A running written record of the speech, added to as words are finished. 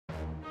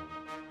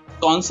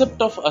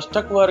concept of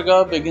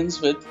Ashtakvarga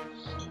begins with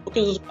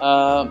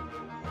uh,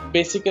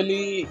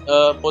 basically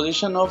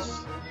position of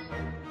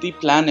the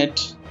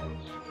planet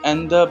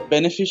and the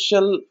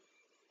beneficial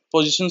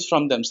positions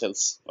from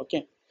themselves.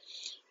 Okay.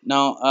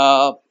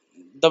 Now,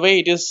 the way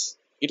it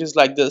is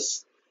like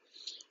this.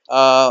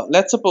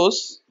 Let's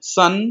suppose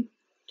Sun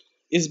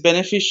is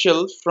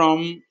beneficial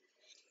from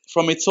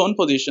its own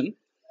position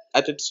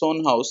at its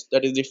own house.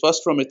 That is the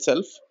first from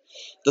itself,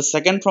 the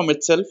second from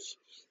itself,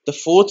 the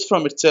fourth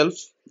from itself,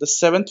 the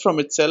seventh from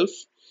itself,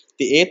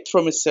 the eighth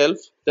from itself,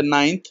 the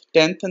ninth,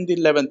 tenth, and the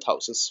 11th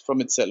houses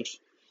from itself.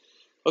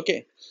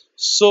 Okay,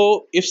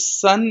 so if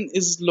Sun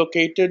is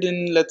located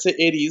in, let's say,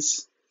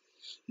 Aries,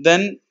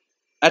 then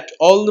at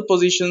all the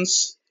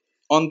positions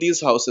on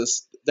these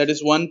houses, that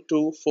is 1,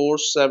 2, 4,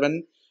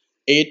 7,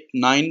 8,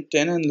 9,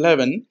 10, and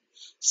 11,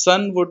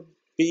 Sun would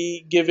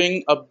be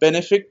giving a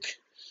benefic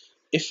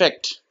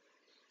effect,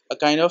 a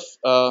kind of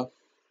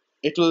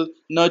it will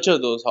nurture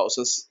those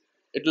houses.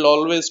 It will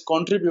always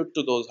contribute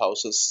to those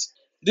houses.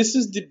 This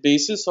is the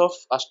basis of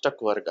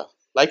Ashtakvarga.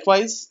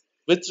 Likewise,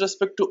 with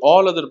respect to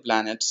all other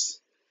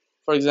planets,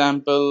 for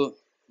example,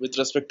 with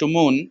respect to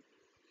Moon,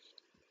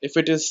 if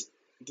it is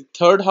the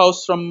third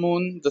house from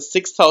Moon, the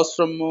sixth house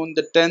from Moon,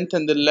 the 10th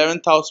and the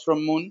 11th house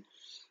from Moon,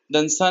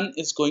 then Sun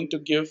is going to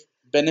give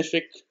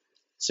benefic.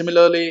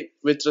 Similarly,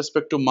 with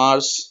respect to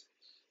Mars,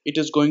 it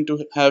is going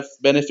to have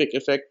benefic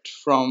effect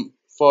from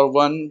for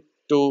 1,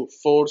 2,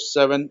 4,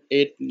 7,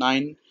 8,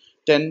 9,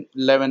 10,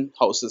 11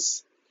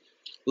 houses.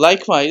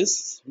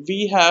 Likewise,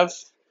 we have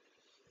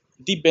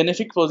the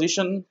benefic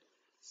position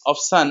of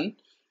Sun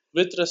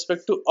with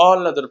respect to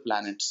all other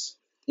planets,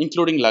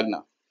 including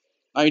Lagna.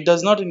 Now, it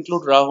does not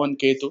include Rahu and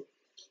Ketu.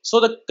 So,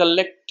 the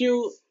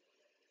collective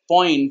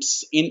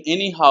points in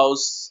any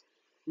house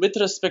with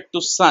respect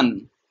to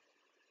Sun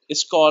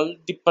is called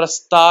the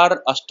Prastar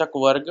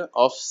Ashtakvarga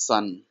of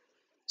Sun.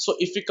 So,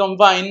 if we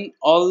combine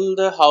all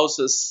the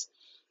houses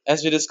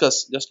as we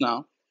discussed just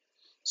now,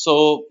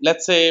 so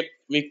let's say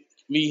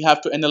we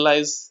have to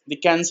analyze the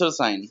Cancer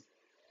sign,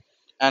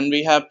 and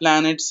we have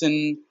planets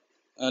in,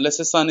 let's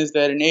say, Sun is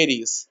there in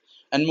Aries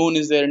and Moon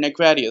is there in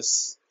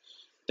Aquarius.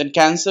 Then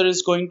Cancer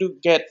is going to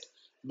get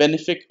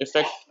benefic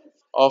effect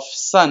of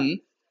Sun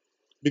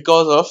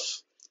because of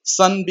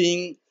Sun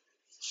being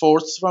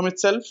fourth from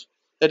itself,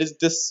 that is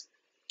this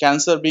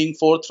Cancer being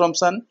fourth from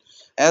Sun,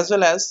 as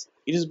well as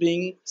it is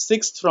being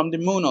sixth from the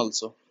Moon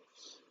also.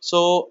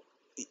 So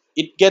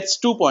it gets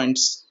 2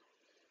 points.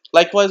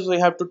 Likewise, we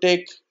have to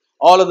take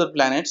all other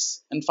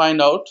planets and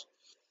find out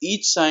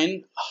each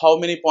sign how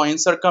many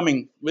points are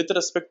coming with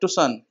respect to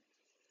Sun.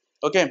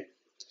 Okay,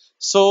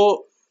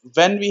 so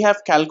when we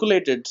have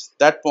calculated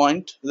that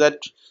point,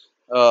 that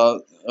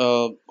all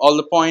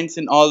the points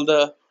in all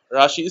the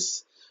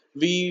rashis,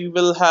 we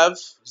will have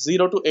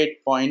 0 to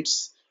 8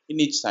 points in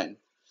each sign.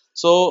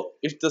 So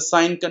if the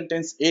sign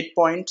contains 8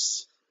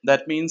 points,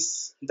 that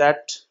means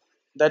that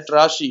that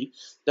rashi,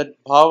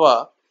 that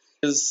bhava,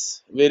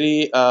 is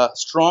very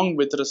strong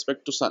with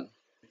respect to Sun.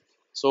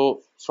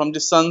 So from the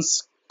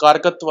Sun's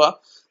karkatva,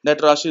 that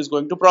rashi is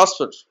going to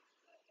prosper,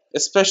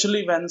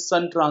 especially when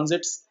Sun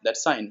transits that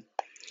sign.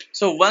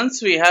 So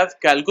once we have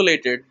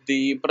calculated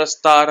the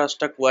Prastar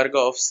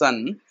Ashtakvarga of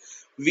Sun,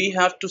 we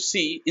have to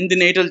see in the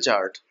natal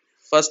chart.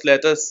 First,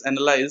 let us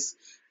analyze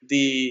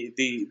the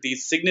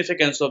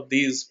significance of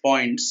these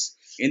points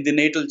in the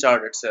natal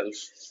chart itself.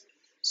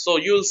 So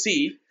you'll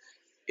see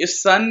if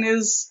Sun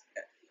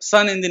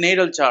in the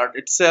natal chart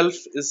itself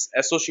is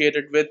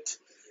associated with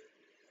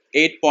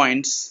 8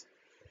 points,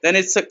 then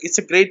it's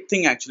a great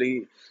thing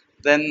actually.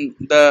 Then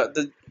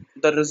the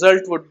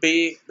result would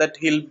be that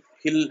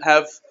he'll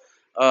have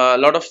a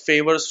lot of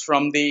favors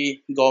from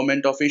the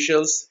government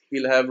officials.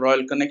 He'll have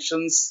royal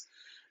connections,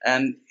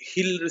 and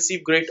he'll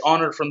receive great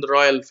honor from the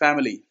royal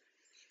family,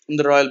 from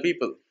the royal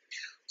people.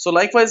 So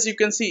likewise, you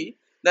can see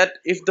that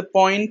if the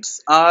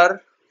points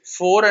are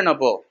four and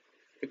above,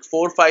 like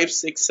 4, 5,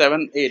 6,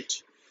 7,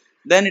 8,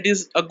 then it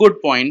is a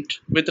good point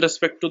with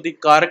respect to the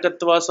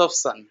karakatvas of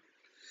Sun.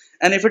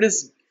 And if it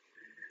is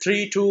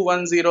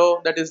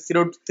 3210, that is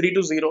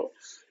 0320,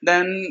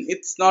 then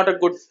it's not a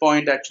good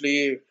point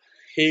actually.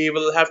 He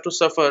will have to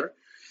suffer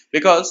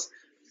because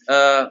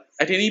at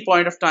any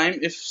point of time,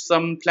 if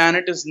some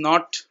planet is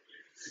not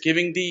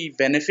giving the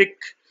benefic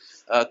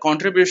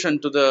contribution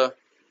to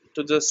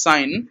the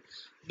sign,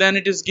 then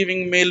it is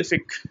giving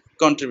malefic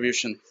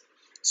contribution.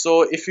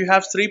 So if you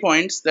have 3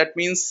 points, that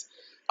means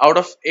out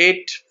of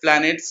 8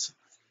 planets,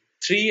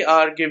 3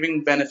 are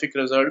giving benefic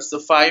results, the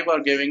 5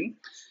 are giving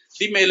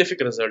the malefic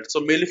result.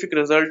 So malefic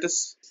result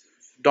is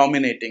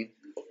dominating.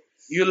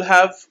 You'll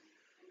have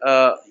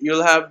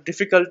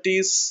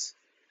difficulties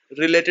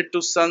related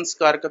to Sun's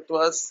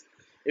karkatwas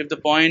if the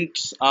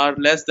points are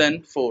less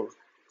than 4.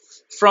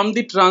 From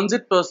the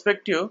transit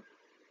perspective,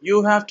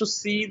 you have to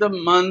see the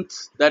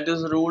month that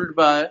is ruled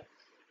by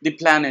the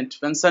planet.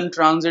 When Sun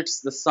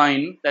transits the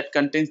sign that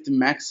contains the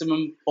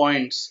maximum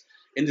points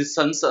in the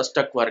Sun's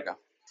Ashtakvarga.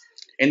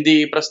 In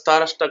the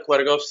Prastar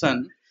Ashtakvarga of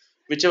Sun,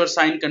 whichever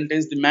sign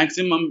contains the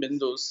maximum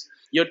bindus,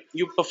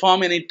 you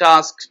perform any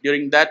task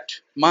during that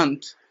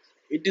month,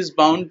 it is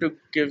bound to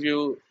give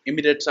you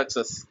immediate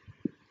success.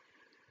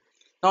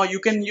 Now you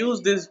can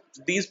use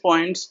these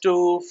points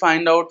to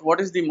find out what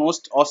is the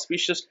most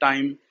auspicious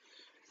time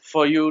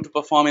for you to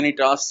perform any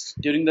tasks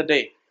during the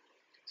day.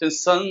 Since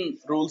sun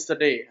rules the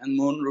day and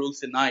moon rules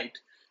the night,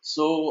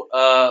 so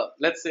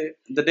let's say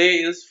the day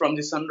is from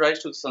the sunrise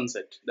to the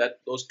sunset. That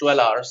those 12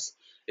 hours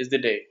is the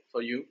day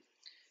for you.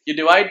 You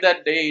divide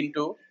that day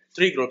into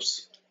three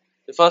groups: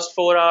 the first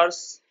 4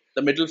 hours,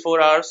 the middle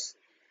 4 hours,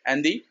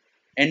 and the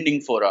ending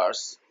 4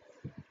 hours.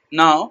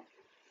 Now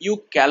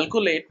you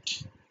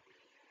calculate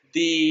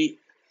the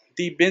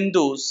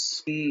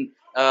bindus in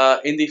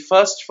the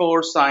first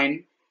four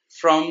sign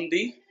from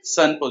the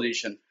sun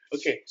position.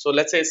 Okay, so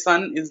let's say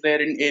sun is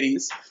there in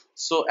Aries.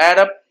 So add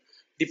up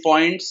the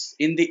points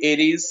in the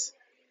Aries,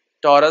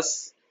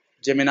 Taurus,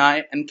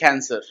 Gemini, and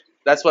Cancer.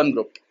 That's one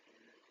group.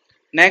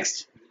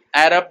 Next,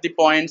 add up the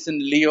points in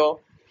Leo,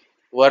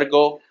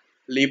 Virgo,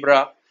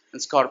 Libra,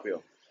 and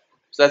Scorpio.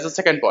 So that's the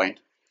second point.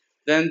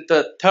 Then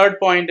the third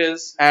point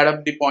is add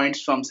up the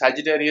points from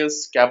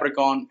Sagittarius,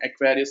 Capricorn,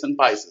 Aquarius, and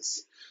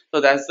Pisces.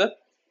 So that's the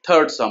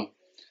third sum.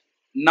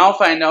 Now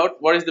find out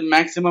what is the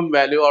maximum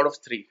value out of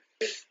 3.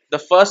 The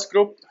first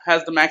group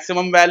has the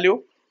maximum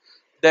value,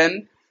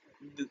 then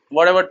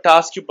whatever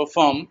task you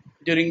perform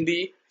during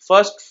the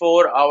first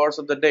 4 hours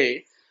of the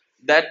day,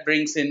 that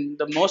brings in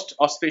the most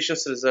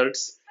auspicious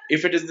results.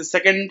 If it is the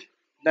second,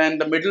 then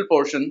the middle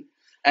portion,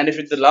 and if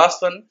it's the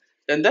last one,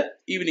 then the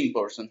evening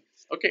portion.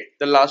 Okay,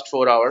 the last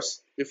 4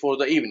 hours before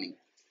the evening.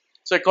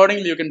 So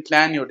accordingly you can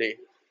plan your day.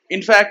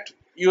 In fact,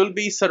 you will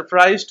be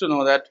surprised to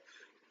know that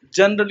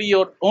generally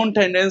your own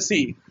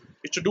tendency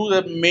is to do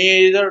the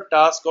major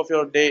task of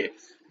your day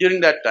during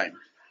that time.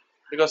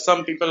 Because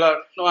some people are,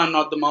 no, I'm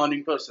not the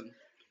morning person.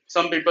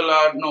 Some people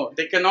are, no,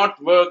 they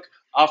cannot work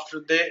after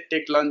they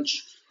take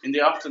lunch in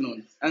the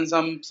afternoon. And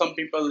some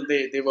people,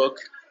 they work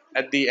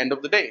at the end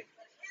of the day.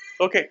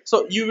 Okay,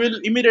 so you will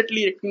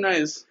immediately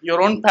recognize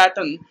your own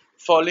pattern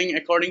falling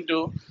according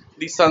to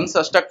the sun's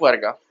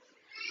Ashtakvarga.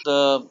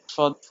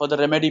 For the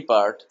remedy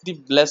part, the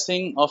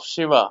blessing of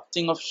Shiva,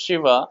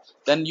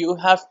 then you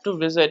have to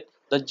visit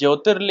the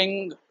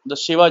Jyotirling, the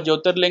Shiva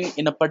Jyotirling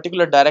in a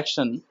particular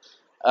direction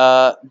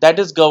that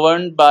is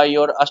governed by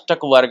your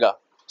Ashtakvarga.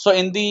 So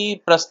in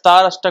the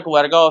Prastar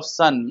Ashtakvarga of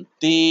Sun,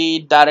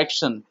 the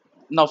direction.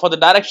 Now for the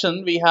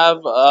direction, we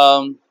have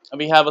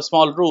a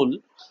small rule,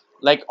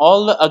 like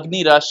all the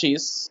Agni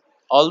Rashis,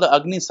 all the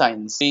Agni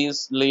signs,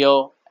 Aries,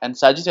 Leo, and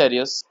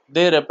Sagittarius,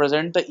 they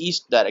represent the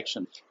east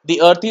direction.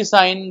 The earthy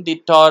sign, the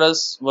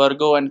Taurus,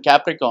 Virgo, and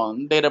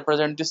Capricorn, they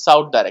represent the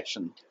south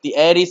direction. The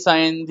airy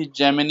sign, the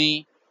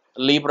Gemini,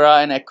 Libra,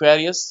 and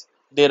Aquarius,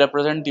 they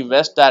represent the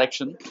west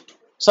direction.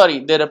 Sorry,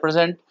 they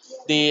represent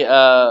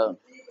the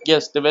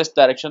the west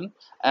direction,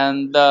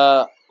 and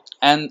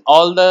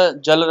all the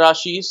Jal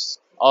Rashis,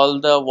 all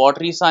the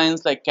watery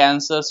signs like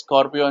Cancer,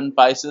 Scorpio, and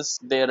Pisces,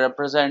 they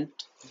represent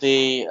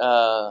the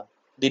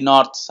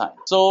north sign.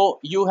 So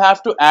you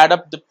have to add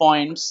up the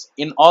points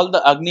in all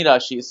the Agni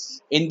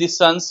Rashis in the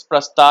sun's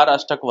Prastar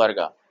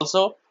Ashtakvarga.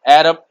 Also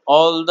add up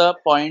all the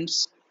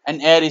points and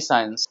airy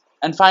signs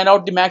and find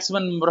out the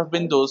maximum number of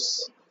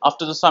bindus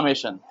after the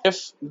summation.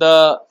 If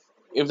the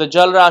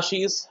Jal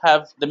Rashis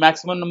have the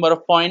maximum number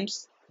of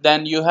points,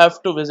 then you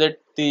have to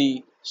visit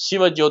the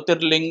Shiva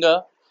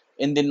Jyotirlinga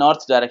in the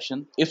north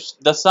direction. If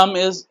the sum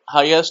is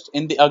highest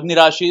in the Agni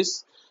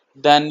Rashis,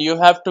 then you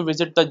have to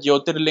visit the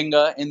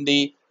Jyotirlinga in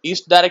the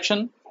east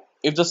direction.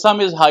 If the sum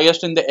is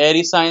highest in the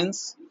airy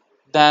signs,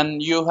 then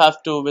you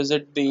have to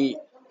visit the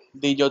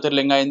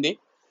Jyotirlinga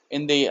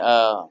in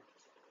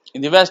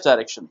the west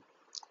direction.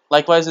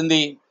 Likewise, in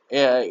the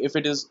if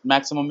it is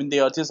maximum in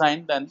the earthy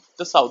sign, then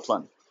the south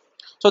one.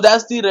 So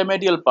that's the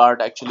remedial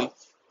part actually.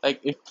 Like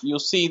if you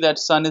see that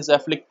sun is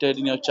afflicted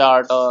in your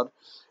chart, or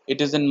it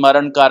is in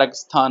Maran Karak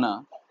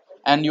Sthana,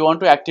 and you want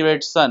to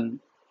activate sun,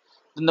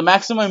 then the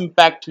maximum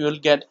impact you will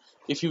get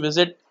if you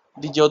visit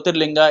the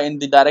Jyotirlinga in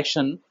the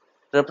direction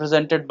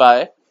represented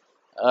by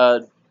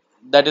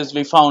that is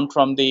we found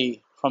from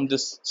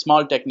this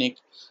small technique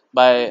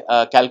by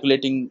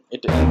calculating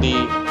it in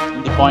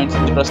the points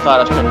in the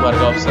Prastar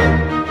Ashtakvarga of Sun.